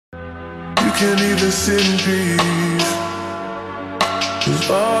can even sit in peace, 'cause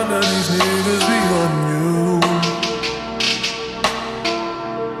all of these niggas be on you.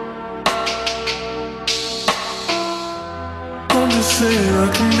 I'm just saying I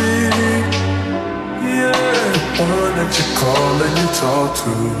commit it, yeah. The one that you call and you talk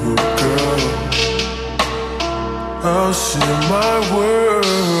to, girl, I'll share my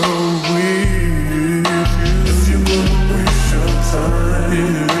world with you. If you're gonna waste your time,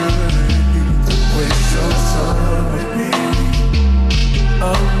 then waste your time with me.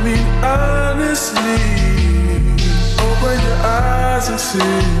 I mean honestly, open your eyes and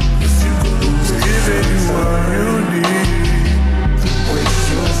see. If you're gonna give anyone you need, then waste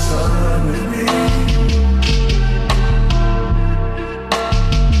your time with me.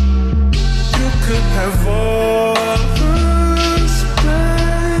 You could have all the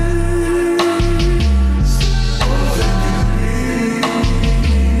space, all that you need.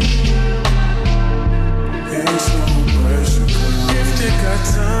 It's no pressure, if you got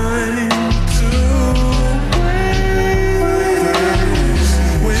time to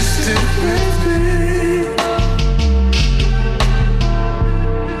waste it with me.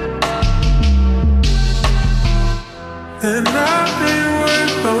 And I ain't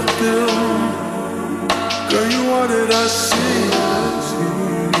worried about them. Girl, you all that I see,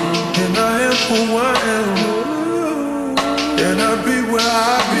 and I am who I am, and I be where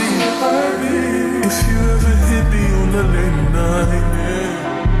I be. If you ever hit me on the late night,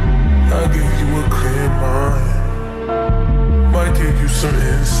 I'll give you a clear mind, might give you some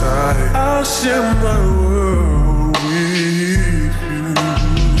insight. I'll share my world with you.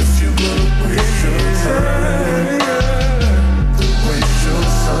 If you're gonna waste your time, waste your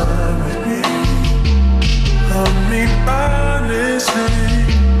time with me. I mean honestly,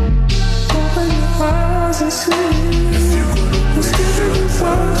 open your eyes and see. If you're gonna waste your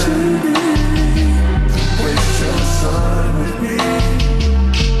time, waste your time with me.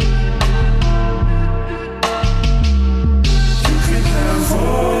 You can have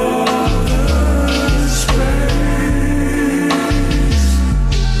all the space,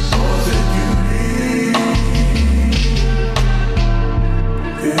 all that you need.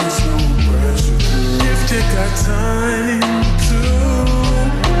 It's no pressure, if you got time to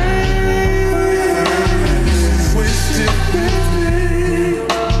waste it with me.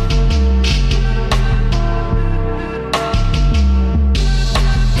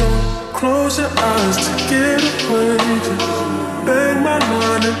 Don't close your eyes to get away. Just bang my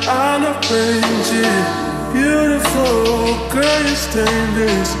line and I'll arrange it. Beautiful, girl, you're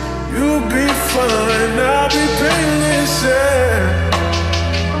stainless. You'll be fine, I'll be painless, yeah.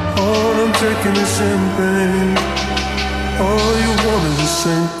 All I'm drinking is champagne. All you want is the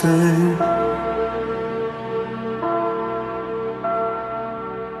same thing.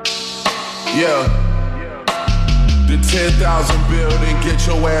 Yeah. The 10,000 building, get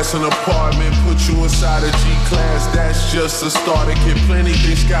your ass an apartment, put you inside a G-class, that's just a starter kit. Plenty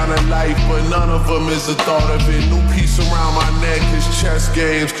things count in life, but none of them is the thought of it. New piece around my neck is chess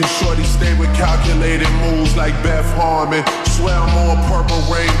games, cause shorty stay with calculated moves like Beth Harmon. Swear I'm more Purple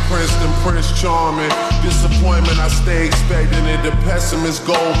Rain Prince than Prince Charming. Disappointment I stay expecting it. The pessimist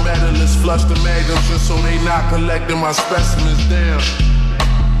gold medalist flush the magnums just so they not collecting my specimens. Damn.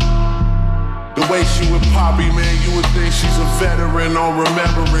 The way she with Poppy, man, you would think she's a veteran on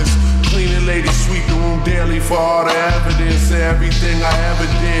remembrance. Cleaning lady sweep the room daily for all the evidence of everything I ever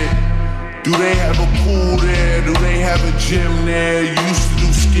did. Do they have a pool there? Do they have a gym there? You used to do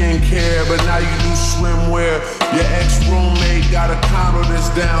skincare, but now you do swimwear. Your ex-roommate got a condo that's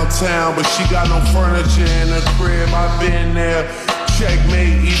downtown, but she got no furniture in her crib. I've been there.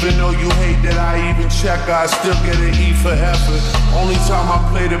 Checkmate, even though you hate that I even check her, I still get an E for effort. Only time I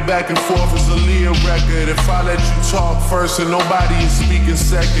played it back and forth is a Leah record. If I let you talk first and nobody is speaking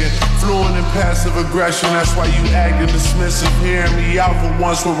second, fluent in passive aggression, that's why you acting dismissive. Hearing me out for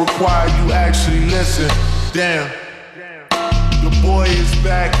once will require you actually listen. Damn. The boy is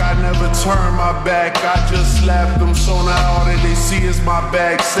back, I never turn my back. I just slapped them, so now all that they see is my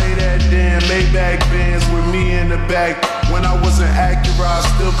back. Say that damn Maybach Benz with me in the back. When I wasn't accurate, I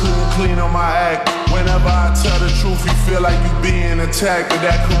still couldn't clean on my act. Whenever I tell the truth, you feel like you being attacked, but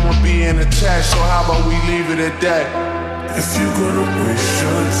that come with being attached, so how about we leave it at that? If you're gonna waste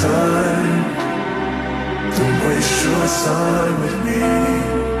your time, then waste your time with me.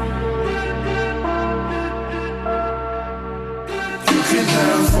 You can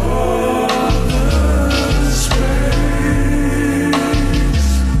have all